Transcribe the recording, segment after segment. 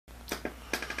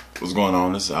What's going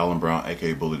on? This is Alan Brown,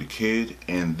 aka Bully the Kid,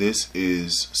 and this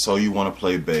is So You Want to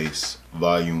Play Bass,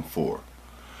 Volume 4.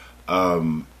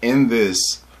 In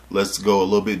this, let's go a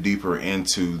little bit deeper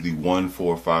into the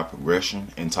 1-4-5 progression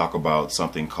and talk about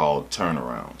something called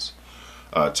turnarounds.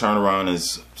 Turnaround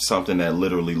is something that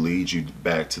literally leads you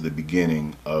back to the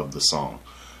beginning of the song.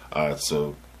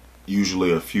 So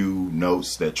usually a few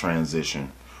notes that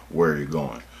transition where you're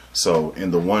going. So in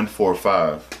the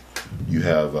 1-4-5, you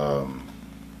have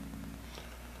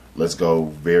let's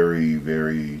go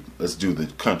let's do the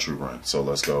country run. So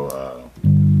let's go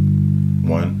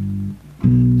 1,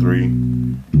 3,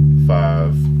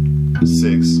 5,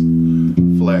 6,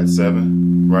 flat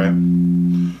 7, right?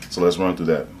 So let's run through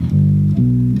that.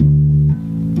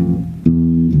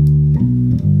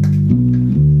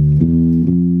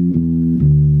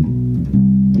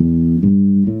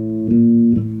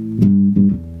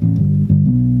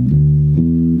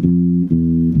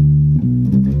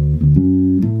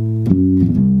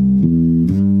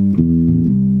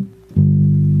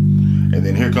 And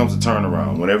then here comes the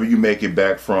turnaround. Whenever you make it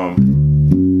back from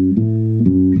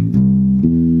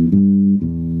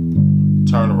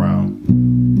turnaround,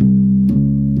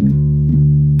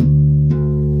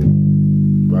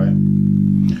 right?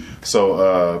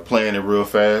 So playing it real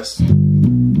fast.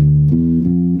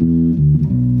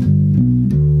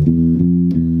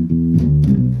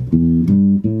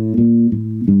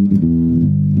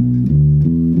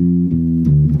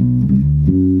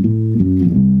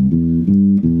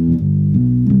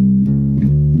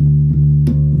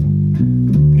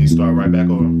 Start right back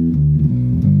over.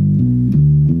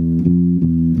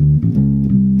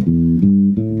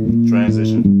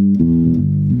 Transition.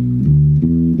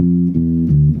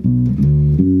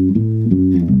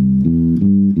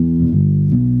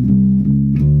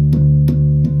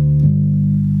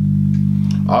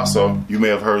 Also, you may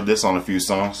have heard this on a few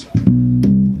songs.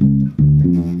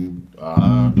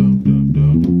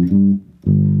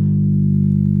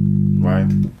 Right?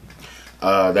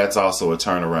 That's also a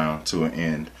turnaround to an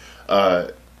end.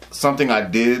 Something I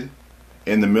did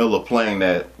in the middle of playing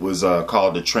that was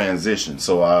called the transition.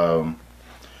 So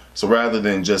so rather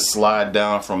than just slide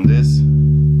down from this,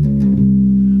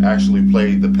 I actually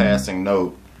played the passing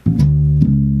note.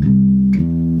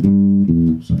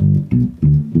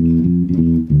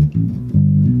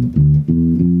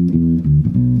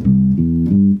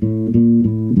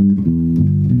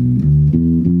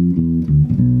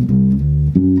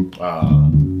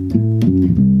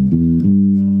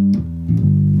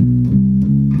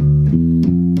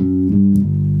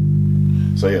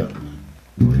 So yeah,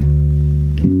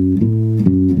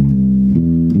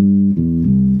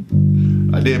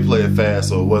 I did play it fast,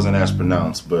 so it wasn't as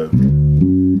pronounced, but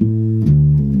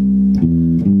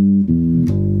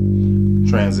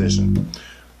transition.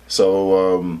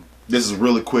 So this is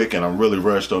really quick, and I'm really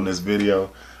rushed on this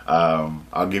video.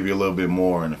 I'll give you a little bit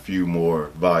more and a few more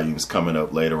volumes coming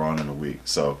up later on in the week.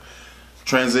 So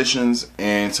transitions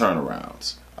and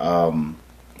turnarounds.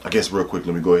 I guess real quick,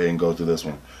 let me go ahead and go through this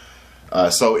one.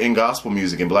 So in gospel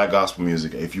music, in black gospel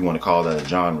music, if you want to call that a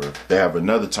genre, they have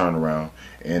another turnaround,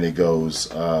 and it goes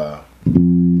and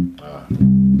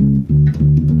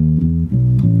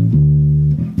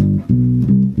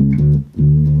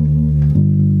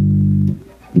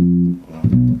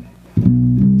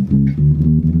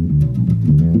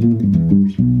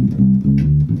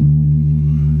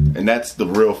that's the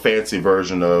real fancy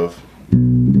version of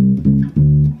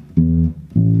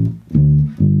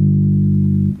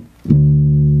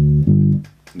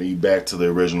back to the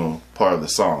original part of the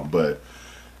song. But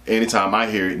anytime I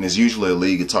hear it, and it's usually a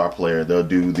lead guitar player, they'll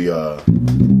do the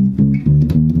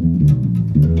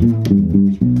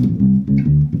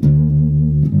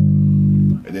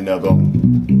and then they'll go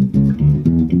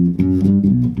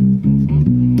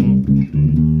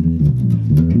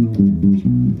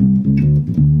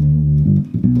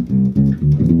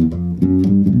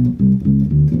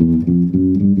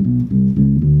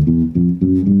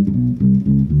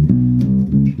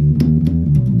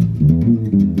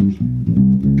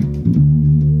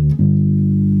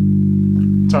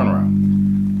turnaround.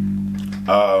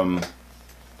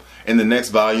 In the next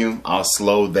volume, I'll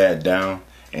slow that down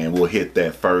and we'll hit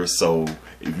that first. So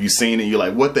if you've seen it, you're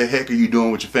like, what the heck are you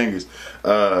doing with your fingers?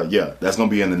 Yeah, that's gonna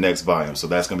be in the next volume. So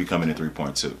that's gonna be coming in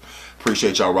 3.2.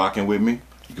 Appreciate y'all rocking with me.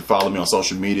 You can follow me on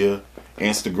social media,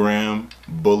 Instagram,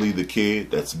 Bully the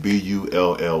Kid. That's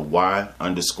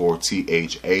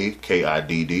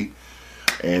BULLY_THAKIDD.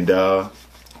 And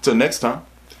till next time,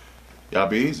 y'all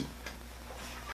be easy.